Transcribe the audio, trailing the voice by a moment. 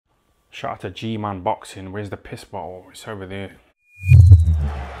Shout out to G-Man Boxing. Where's the piss bottle? It's over there.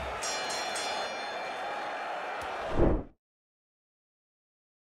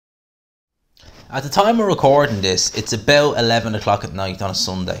 At the time we're recording this, it's about 11 o'clock at night on a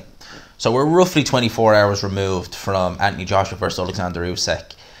Sunday. So we're roughly 24 hours removed from Anthony Joshua versus Oleander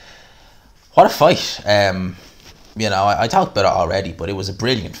Usyk. What a fight. I talked about it already, but it was a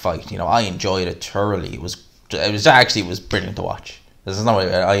brilliant fight. I enjoyed it thoroughly. It was brilliant to watch.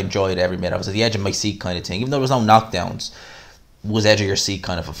 I enjoyed every minute. I was at the edge of my seat kind of thing. Even though there was no knockdowns, it was edge of your seat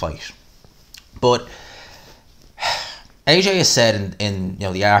kind of a fight. But AJ has said in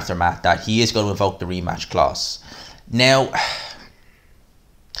the aftermath that he is going to invoke the rematch clause. Now,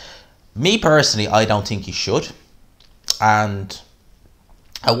 me personally, I don't think he should, and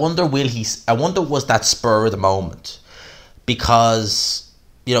I wonder was that spur of the moment, because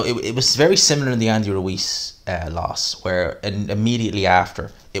it was very similar in the Andy Ruiz loss, where immediately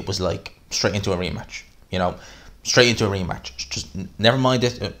after it was like straight into a rematch. Straight into a rematch. Just never mind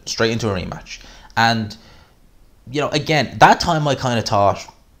it, straight into a rematch. And again, that time I kind of thought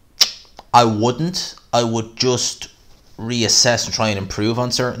I would just reassess and try and improve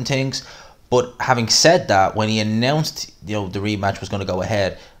on certain things. But having said that, when he announced the rematch was going to go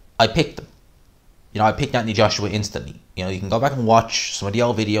ahead, I picked him. I picked Anthony Joshua instantly. You can go back and watch some of the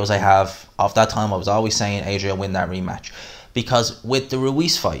old videos I have of that time. I was always saying AJ will win that rematch, because with the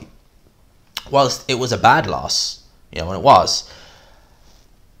Ruiz fight, whilst it was a bad loss, and it was,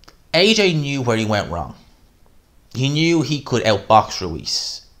 AJ knew where he went wrong. He knew he could outbox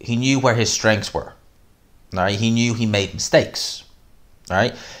Ruiz. He knew where his strengths were. All right, he knew he made mistakes. All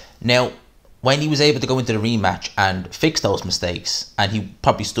right, now when he was able to go into the rematch and fix those mistakes, and he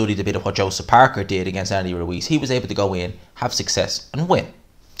probably studied a bit of what Joseph Parker did against Andy Ruiz, he was able to go in, have success, and win.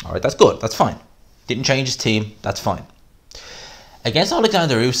 All right, that's good. That's fine. Didn't change his team. That's fine. Against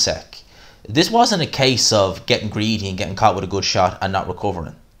Oleander Usyk, this wasn't a case of getting greedy and getting caught with a good shot and not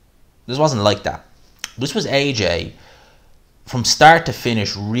recovering. This wasn't like that. This was AJ, from start to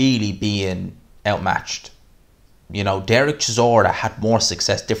finish, really being outmatched. Derek Chisora had more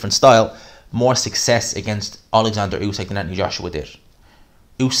success, different style, more success against Oleander Usyk than Anthony Joshua did.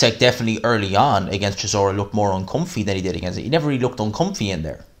 Usyk definitely early on against Chisora looked more uncomfy than he did against it. He never really looked uncomfy in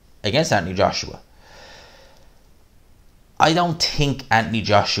there against Anthony Joshua. I don't think Anthony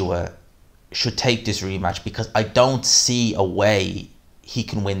Joshua should take this rematch, because I don't see a way he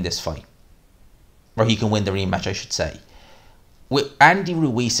can win this fight. Or he can win the rematch, I should say. With Andy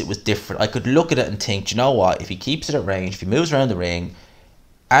Ruiz, it was different. I could look at it and think, do you know what? If he keeps it at range, if he moves around the ring,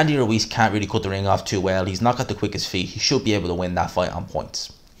 Andy Ruiz can't really cut the ring off too well. He's not got the quickest feet. He should be able to win that fight on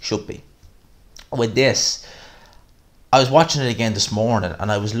points. Should be. With this, I was watching it again this morning, and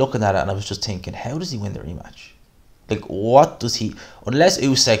I was looking at it, and I was just thinking, how does he win the rematch? Like, what does he... Unless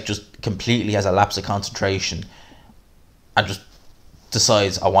Usyk just completely has a lapse of concentration and just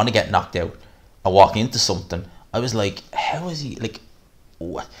decides, I want to get knocked out, I walk into something, I was like, how is he, like,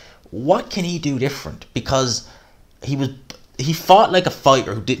 what can he do different? Because he fought like a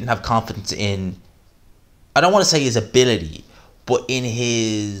fighter who didn't have confidence in, I don't want to say his ability, but in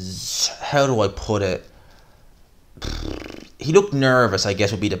his, how do I put it, he looked nervous, I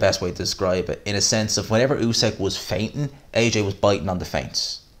guess would be the best way to describe it, in a sense of whenever Usyk was feinting, AJ was biting on the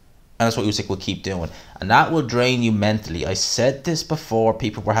feints. And that's what Usyk will keep doing. And that will drain you mentally. I said this before,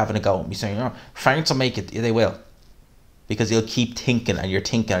 people were having a go at me saying, feints will make it. Yeah, they will. Because you'll keep thinking, and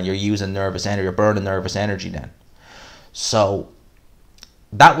you're using nervous energy, you're burning nervous energy then. So,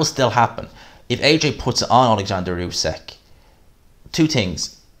 that will still happen. If AJ puts it on Oleander Usyk, two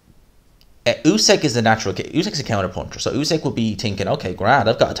things. Usyk is Usyk's a counter puncher. So Usyk will be thinking, okay, grand,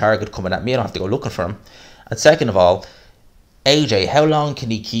 I've got a target coming at me, I don't have to go looking for him. And second of all, AJ, how long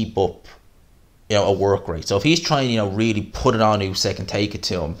can he keep up, a work rate? So if he's trying, really put it on Usyk and take it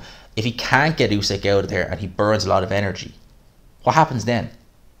to him, if he can't get Usyk out of there and he burns a lot of energy, what happens then?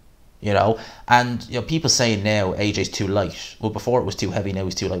 And people saying now AJ's too light. Well, before it was too heavy, now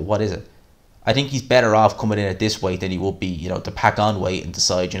he's too light. What is it? I think he's better off coming in at this weight than he would be, to pack on weight and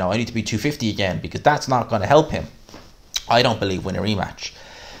decide, I need to be 250 again, because that's not going to help him. I don't believe win a rematch.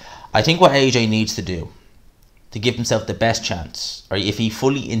 I think what AJ needs to do to give himself the best chance, or if he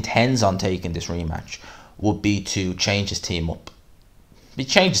fully intends on taking this rematch, would be to change his team up.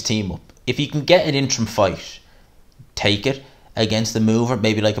 If he can get an interim fight, take it against the mover,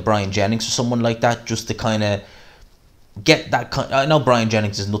 maybe like a Brian Jennings or someone like that, just to kind of get that kind. I know Brian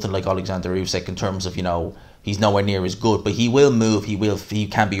Jennings is nothing like Oleander Usyk in terms of, he's nowhere near as good, but he will move, he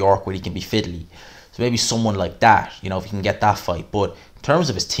can be awkward, he can be fiddly. So maybe someone like that, if he can get that fight. But in terms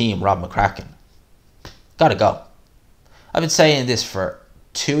of his team, Rob McCracken, gotta go. I've been saying this for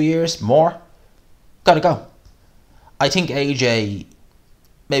 2 years more. Gotta go. I think AJ,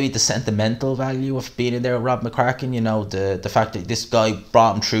 maybe the sentimental value of being in there with Rob McCracken, the fact that this guy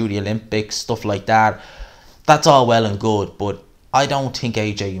brought him through the Olympics, stuff like that, that's all well and good, but I don't think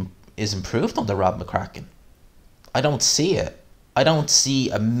AJ is improved under Rob McCracken. I don't see it. I don't see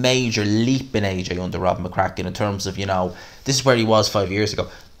a major leap in AJ under Rob McCracken in terms of, this is where he was 5 years ago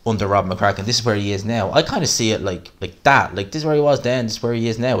under Rob McCracken. This is where he is now. I kind of see it like that. Like, this is where he was then, this is where he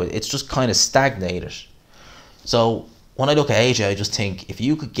is now. It's just kind of stagnated. So when I look at AJ, I just think if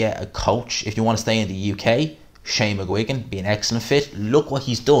you could get a coach, if you want to stay in the UK, Shane McGuigan, be an excellent fit. Look what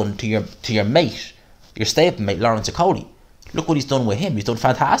he's done to your mate, your stablemate, Lawrence Okoli. Look what he's done with him. He's done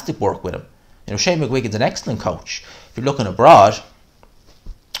fantastic work with him. Shane McGuigan's an excellent coach. If you're looking abroad,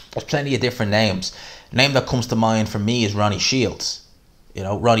 there's plenty of different names. The name that comes to mind for me is Ronnie Shields.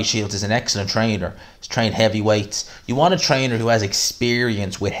 Ronnie Shields is an excellent trainer. He's trained heavyweights. You want a trainer who has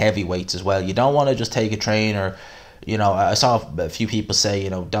experience with heavyweights as well. You don't want to just take a trainer. I saw a few people say,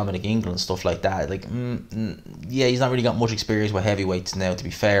 Dominic England, stuff like that. Like, yeah, he's not really got much experience with heavyweights now, to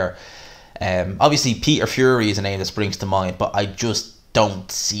be fair. Obviously, Peter Fury is a name that springs to mind, but I just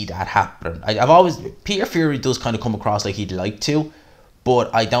don't see that happening. Peter Fury does kind of come across like he'd like to,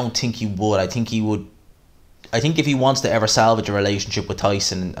 but I don't think he would. I think if he wants to ever salvage a relationship with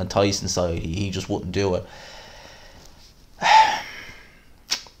Tyson and Tyson's side, he just wouldn't do it.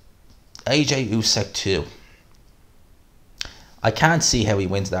 AJ Usyk 2. I can't see how he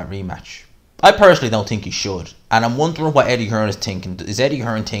wins that rematch. I personally don't think he should. And I'm wondering what Eddie Hearn is thinking. Is Eddie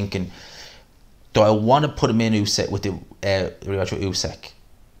Hearn thinking, do I want to put him in Usyk with the rematch with Usyk?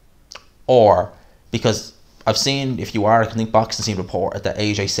 Or, because I've seen a few articles, I think Boxing Scene reported that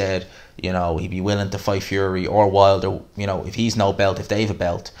AJ said, he'd be willing to fight Fury or Wilder, if he's no belt, if they have a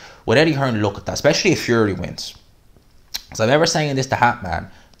belt. Would Eddie Hearn look at that, especially if Fury wins? So I remember saying this to Hatman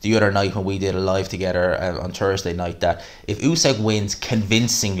the other night when we did a live together on Thursday night, that if Usyk wins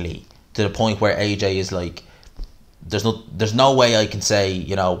convincingly to the point where AJ is like, there's no way I can say,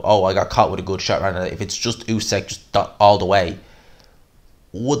 oh, I got caught with a good shot right now. If it's just Usyk just all the way,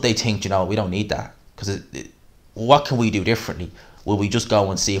 would they think, we don't need that? Because what can we do differently? Will we just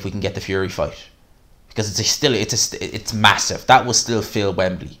go and see if we can get the Fury fight? Because it's massive. That will still fill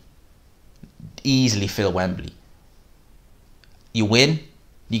Wembley. Easily fill Wembley. You win,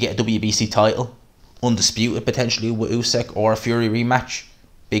 you get a WBC title, undisputed potentially with Usyk, or a Fury rematch.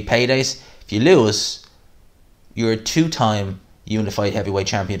 Big paydays. If you lose, you're a 2-time unified heavyweight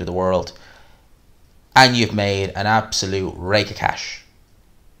champion of the world, and you've made an absolute rake of cash.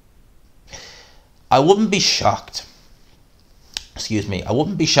 I wouldn't be shocked. I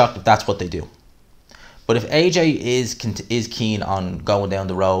wouldn't be shocked if that's what they do. But if AJ is keen on going down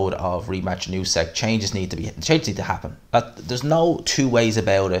the road of rematching Usyk, changes need to happen. There's no two ways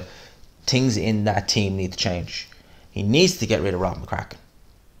about it. Things in that team need to change. He needs to get rid of Rob McCracken.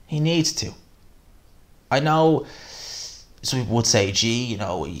 He needs to. I know some people would say, gee,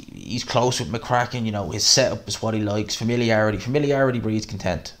 he's close with McCracken, his setup is what he likes, familiarity breeds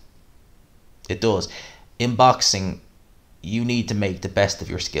content. It does. In boxing, you need to make the best of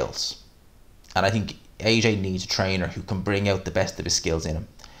your skills. And I think AJ needs a trainer who can bring out the best of his skills in him.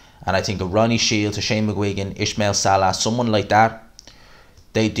 And I think a Ronnie Shields, a Shane McGuigan, Ishmael Salah, someone like that,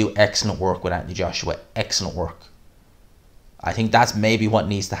 they do excellent work with Anthony Joshua. Excellent work. I think that's maybe what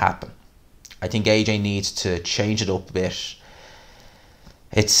needs to happen. I think AJ needs to change it up a bit.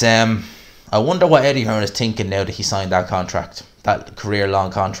 It's I wonder what Eddie Hearn is thinking now that he signed that contract, that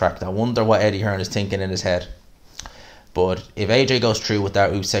career-long contract. I wonder what Eddie Hearn is thinking in his head. But if AJ goes through with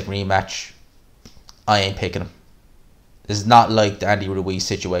that Usyk rematch, I ain't picking him. This is not like the Andy Ruiz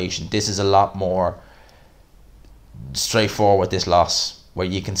situation. This is a lot more straightforward, this loss, where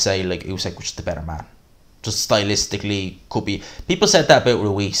you can say like Usyk was just the better man. Just stylistically, could be. People said that about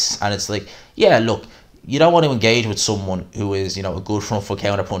Ruiz, and it's like, yeah, look, you don't want to engage with someone who is, a good front foot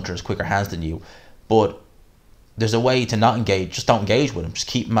counter puncher, has quicker hands than you, but there's a way to not engage. Just don't engage with him. Just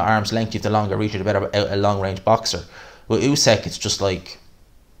keep him at arm's length. You have the longer reach, you're a better a long range boxer. With Usyk, it's just like,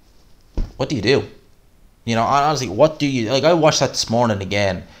 what do you do? Honestly, what do you... Like, I watched that this morning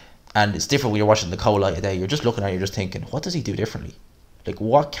again, and it's different when you're watching the co-light today. You're just looking at it, you're just thinking, what does he do differently? Like,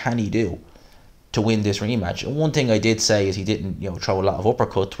 what can he do to win this rematch? And one thing I did say is he didn't, throw a lot of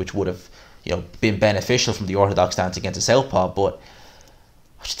uppercuts, which would have, been beneficial from the orthodox stance against a southpaw, but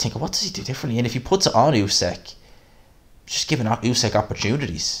I was just thinking, what does he do differently? And if he puts it on Usyk, just giving Usyk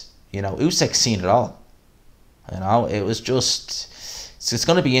opportunities. Usyk's seen it all. It was just... It's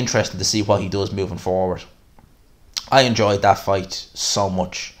going to be interesting to see what he does moving forward. I enjoyed that fight so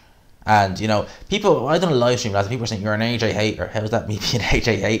much. And, you know, people, I done a live stream last, people were saying, you're an AJ hater. How's that me being an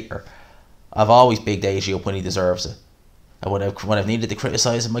AJ hater? I've always bigged AJ up when he deserves it. And when I've needed to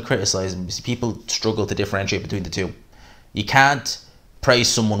criticise him, I criticise him. People struggle to differentiate between the two. You can't praise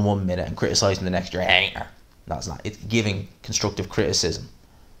someone 1 minute and criticise them the next. You're a hater. That's not. It's giving constructive criticism.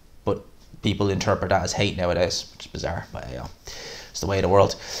 But people interpret that as hate nowadays, which is bizarre. But yeah, it's the way of the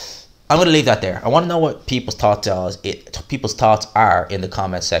world. I'm going to leave that there. I want to know what people's thoughts are in the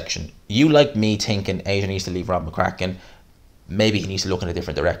comment section. You, like me, thinking AJ needs to leave Rob McCracken. Maybe he needs to look in a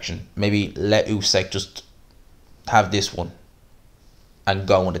different direction. Maybe let Usyk just have this one and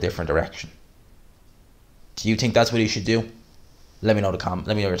go in a different direction. Do you think that's what he should do? Let me know Let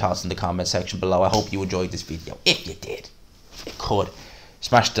me know your thoughts in the comment section below. I hope you enjoyed this video. If you did, you could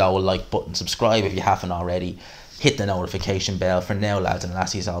smash the old like button, subscribe if you haven't already, hit the notification bell. For now, lads and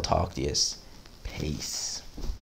lassies, I'll talk to you. Peace.